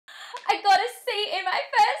I got a C in my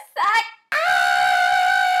first sack.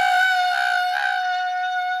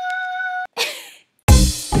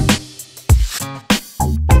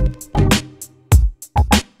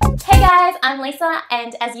 Hey guys, I'm Lisa,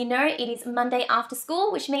 and as you know, it is Monday after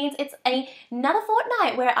school, which means it's another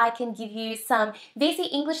fortnight where I can give you some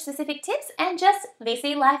VC English specific tips and just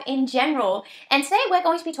VC life in general. And today we're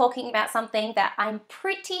going to be talking about something that I'm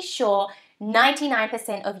pretty sure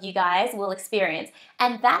 99% of you guys will experience,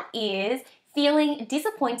 and that is feeling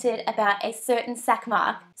disappointed about a certain sack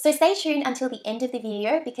mark. So stay tuned until the end of the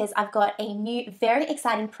video because I've got a new very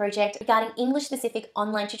exciting project regarding English specific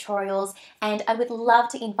online tutorials, and I would love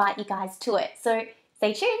to invite you guys to it. So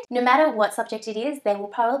stay tuned. No matter what subject it is, there will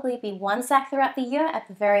probably be one sack throughout the year at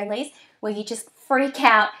the very least where you just freak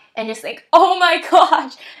out and just think, oh my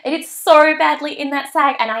gosh, I did so badly in that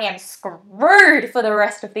sack and I am screwed for the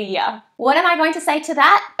rest of the year. What am I going to say to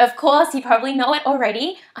that? Of course, you probably know it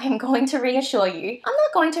already. I am going to reassure you. I'm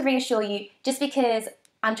not going to reassure you just because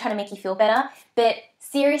I'm trying to make you feel better, but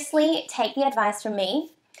seriously, take the advice from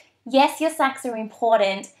me. Yes, your sacks are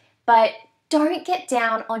important, but don't get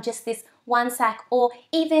down on just this one sack or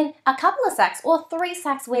even a couple of sacks or 3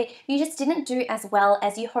 sacks where you just didn't do as well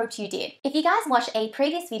as you hoped you did. If you guys watched a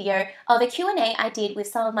previous video of a Q&A I did with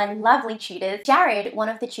some of my lovely tutors, Jared, one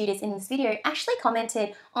of the tutors in this video, actually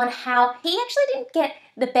commented on how he actually didn't get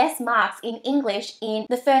the best marks in English in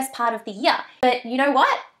the first part of the year. But you know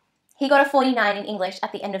what? He got a 49 in English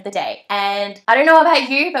at the end of the day. And I don't know about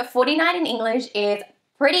you, but 49 in English is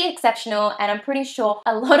pretty exceptional, and I'm pretty sure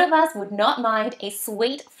a lot of us would not mind a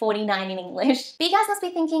sweet 49 in English. But you guys must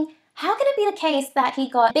be thinking, how can it be the case that he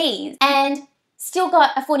got B's and still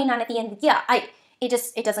got a 49 at the end of the year?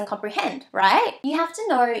 It doesn't comprehend, right? You have to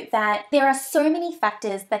know that there are so many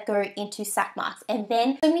factors that go into sack marks, and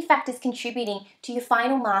then so many factors contributing to your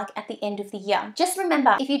final mark at the end of the year. Just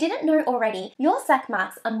remember, if you didn't know already, your sack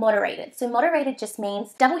marks are moderated. So moderated just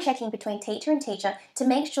means double checking between teacher and teacher to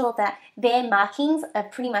make sure that their markings are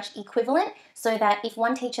pretty much equivalent, so that if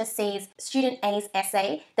one teacher sees student A's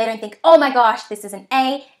essay, they don't think, oh my gosh, this is an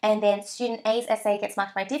A, and then student A's essay gets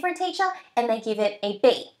marked by a different teacher and they give it a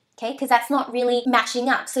B. Okay, because that's not really matching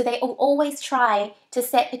up. So they will always try to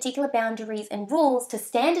set particular boundaries and rules to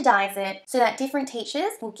standardize it so that different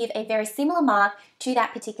teachers will give a very similar mark to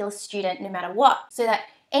that particular student no matter what. So that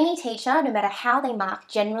any teacher, no matter how they mark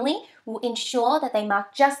generally, will ensure that they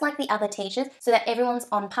mark just like the other teachers so that everyone's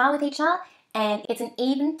on par with each other and it's an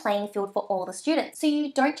even playing field for all the students. So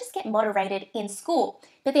you don't just get moderated in school,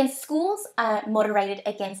 but then schools are moderated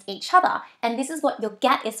against each other. And this is what your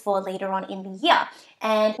GAT is for later on in the year.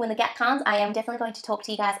 And when the GAT comes, I am definitely going to talk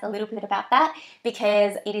to you guys a little bit about that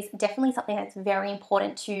because it is definitely something that's very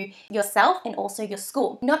important to yourself and also your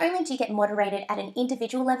school. Not only do you get moderated at an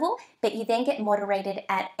individual level, but you then get moderated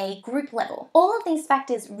at a group level. All of these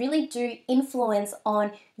factors really do influence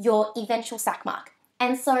on your eventual sack mark.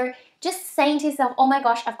 And so just saying to yourself, oh my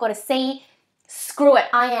gosh, I've got a C, screw it,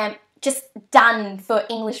 I am just done for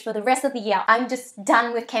English for the rest of the year. I'm just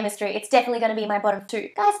done with chemistry. It's definitely going to be my bottom 2.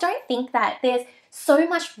 Guys, don't think that. There's so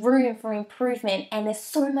much room for improvement and there's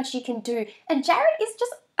so much you can do. And Jared is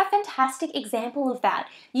just a fantastic example of that.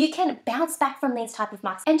 You can bounce back from these type of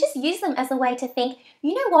marks and just use them as a way to think,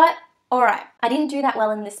 you know what? All right, I didn't do that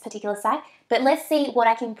well in this particular sack, but let's see what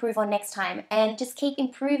I can improve on next time, and just keep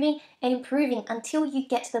improving and improving until you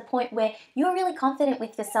get to the point where you're really confident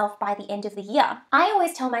with yourself by the end of the year. I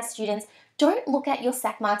always tell my students, don't look at your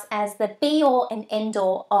sack marks as the be-all and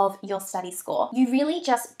end-all of your study score. You really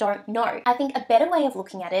just don't know. I think a better way of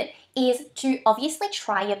looking at it is to obviously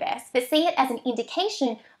try your best, but see it as an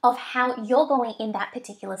indication of how you're going in that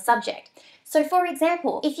particular subject. So for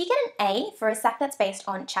example, if you get an A for a sack that's based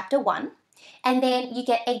on chapter 1, and then you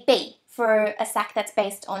get a B for a sack that's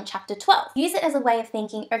based on chapter 12, use it as a way of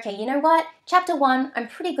thinking, okay, you know what? Chapter 1, I'm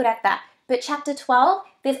pretty good at that, but chapter 12,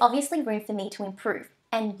 there's obviously room for me to improve.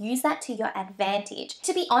 And use that to your advantage.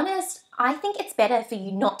 To be honest, I think it's better for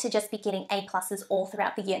you not to just be getting A+ all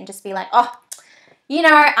throughout the year and just be like, oh, you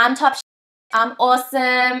know, I'm top shit, I'm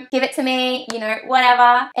awesome, give it to me, you know,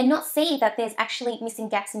 whatever. And not see that there's actually missing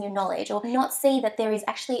gaps in your knowledge, or not see that there is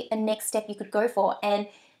actually a next step you could go for, and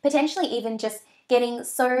potentially even just getting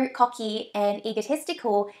so cocky and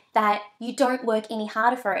egotistical that you don't work any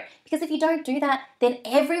harder for it. Because if you don't do that, then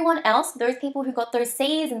everyone else, those people who got those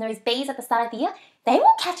C's and those B's at the start of the year, they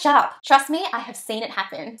will catch up. Trust me, I have seen it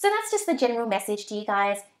happen. So that's just the general message to you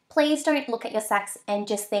guys. Please don't look at your sacks and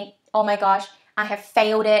just think, oh my gosh, I have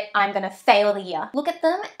failed it, I'm gonna fail the year. Look at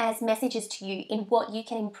them as messages to you in what you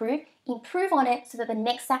can improve on it so that the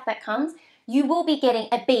next sack that comes, you will be getting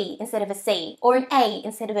a B instead of a C, or an A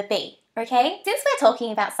instead of a B. Okay, since we're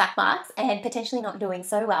talking about sack marks and potentially not doing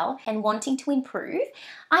so well and wanting to improve,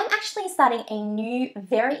 I'm actually starting a new,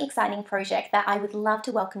 very exciting project that I would love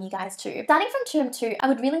to welcome you guys to. Starting from term 2, I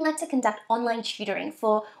would really like to conduct online tutoring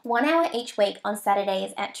for 1 hour each week on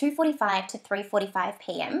Saturdays at 2:45 to 3:45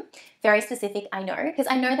 p.m. Very specific, I know, because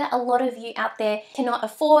I know that a lot of you out there cannot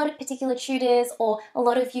afford particular tutors, or a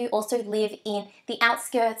lot of you also live in the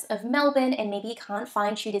outskirts of Melbourne and maybe you can't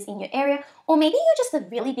find tutors in your area, or maybe you're just a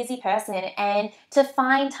really busy person and to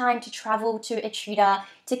find time to travel to a tutor,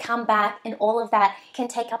 to come back, and all of that can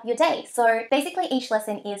take up your day. So basically each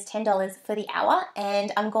lesson is $10 for the hour,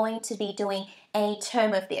 and I'm going to be doing a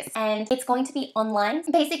term of this, and it's going to be online.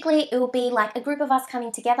 Basically, it will be like a group of us coming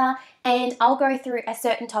together, and I'll go through a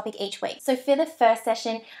certain topic each week. So for the first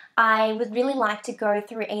session, I would really like to go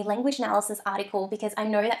through a language analysis article, because I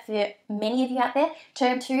know that for many of you out there,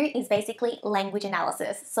 term 2 is basically language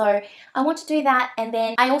analysis. So I want to do that, and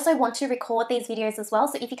then I also want to record these videos as well.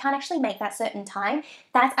 So if you can't actually make that certain time,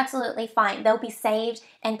 that's absolutely fine. They'll be saved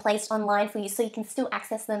and placed online for you, so you can still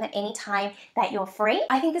access them at any time that you're free.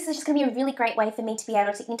 I think this is just going to be a really great way for me to be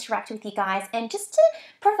able to interact with you guys and just to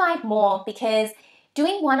provide more, because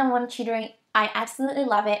doing one-on-one tutoring, I absolutely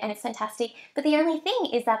love it and it's fantastic, but the only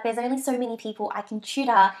thing is that there's only so many people I can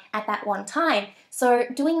tutor at that one time. So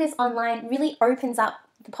doing this online really opens up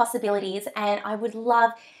the possibilities, and I would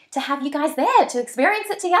love to have you guys there to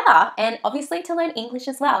experience it together, and obviously to learn English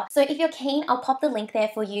as well. So if you're keen, I'll pop the link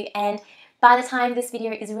there for you, and by the time this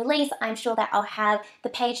video is released, I'm sure that I'll have the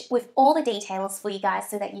page with all the details for you guys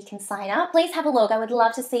so that you can sign up. Please have a look. I would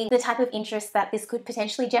love to see the type of interest that this could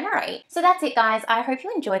potentially generate. So that's it, guys. I hope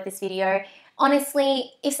you enjoyed this video.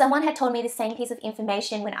 Honestly, if someone had told me the same piece of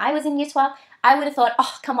information when I was in year 12, I would have thought,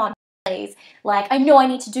 oh, come on, please. Like, I know I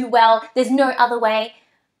need to do well. There's no other way.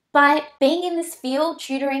 But being in this field,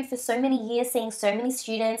 tutoring for so many years, seeing so many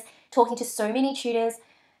students, talking to so many tutors,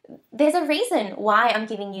 there's a reason why I'm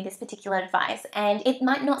giving you this particular advice, and it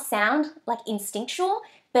might not sound like instinctual,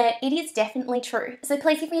 but it is definitely true. So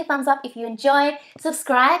please give me a thumbs up if you enjoyed,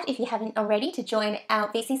 subscribe if you haven't already to join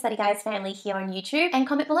our VC Study Guys family here on YouTube, and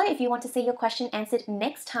comment below if you want to see your question answered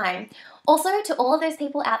next time. Also, to all of those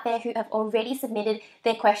people out there who have already submitted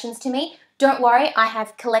their questions to me, don't worry, I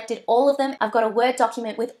have collected all of them. I've got a Word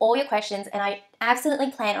document with all your questions, and I absolutely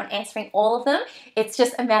plan on answering all of them. It's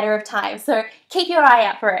just a matter of time, so keep your eye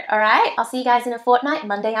out for it, all right? I'll see you guys in a fortnight,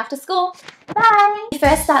 Monday after school. Bye! When you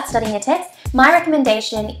first start studying a text, my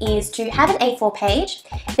recommendation is to have an A4 page,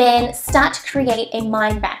 then start to create a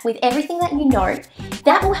mind map with everything that you know.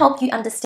 That will help you understand